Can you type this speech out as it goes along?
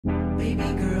Baby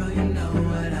girl, you know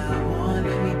what I want.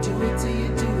 Let me do it to you,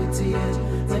 do it to you.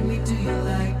 Let me do you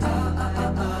like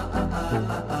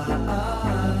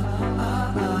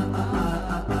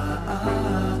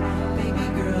Baby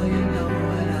girl, you know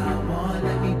what I want.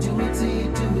 Let me do it to you,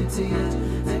 do it to you.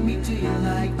 Let me do you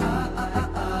like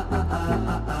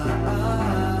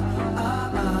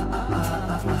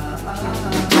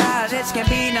Childish,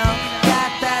 Gambino,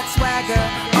 got that swagger.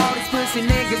 All these pussy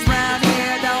niggas round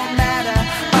here don't matter.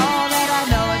 All that I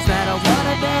know is that I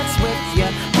wanna dance with ya.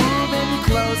 Moving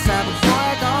close, have a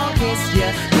boy gon' kiss ya.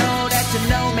 Know that you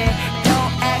know me,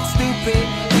 don't act stupid.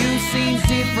 You seem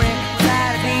different,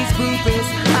 tired of these groupies.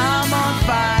 I'm on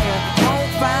fire,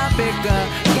 won't find bigger.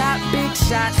 Got big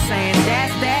shots saying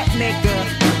that's that nigga.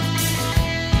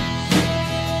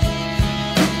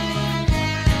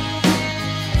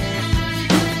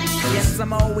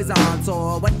 I'm always on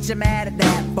tour, what you mad at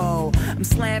that for? I'm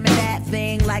slamming that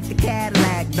thing like the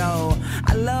Cadillac though.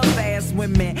 I love fast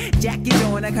women, Jackie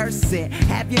Joyner curse it.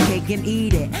 Have your cake and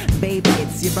eat it, baby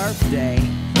it's your birthday.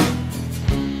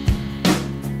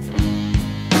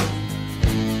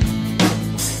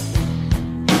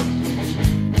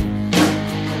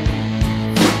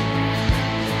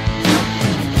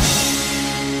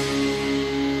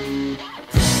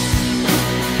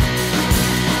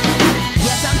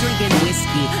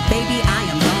 Baby, I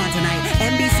am gone tonight.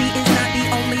 NBC is not the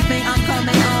only thing I'm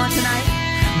coming on tonight.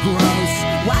 Gross.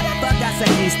 Why the fuck I say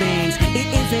these things? It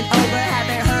isn't over.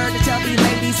 Haven't heard the chubby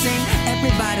lady sing.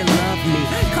 Everybody love me.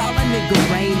 Call a nigga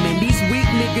Raymond. These weak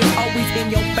niggas always in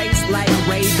your face like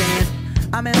Ray-Ban.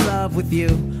 I'm in love with you,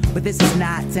 but this is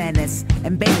not tennis.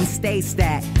 And baby, stay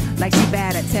stacked like she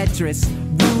bad at Tetris.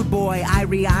 Rude boy,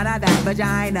 Rihanna, that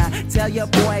vagina. Tell your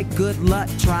boy good luck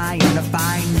trying to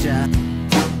find ya.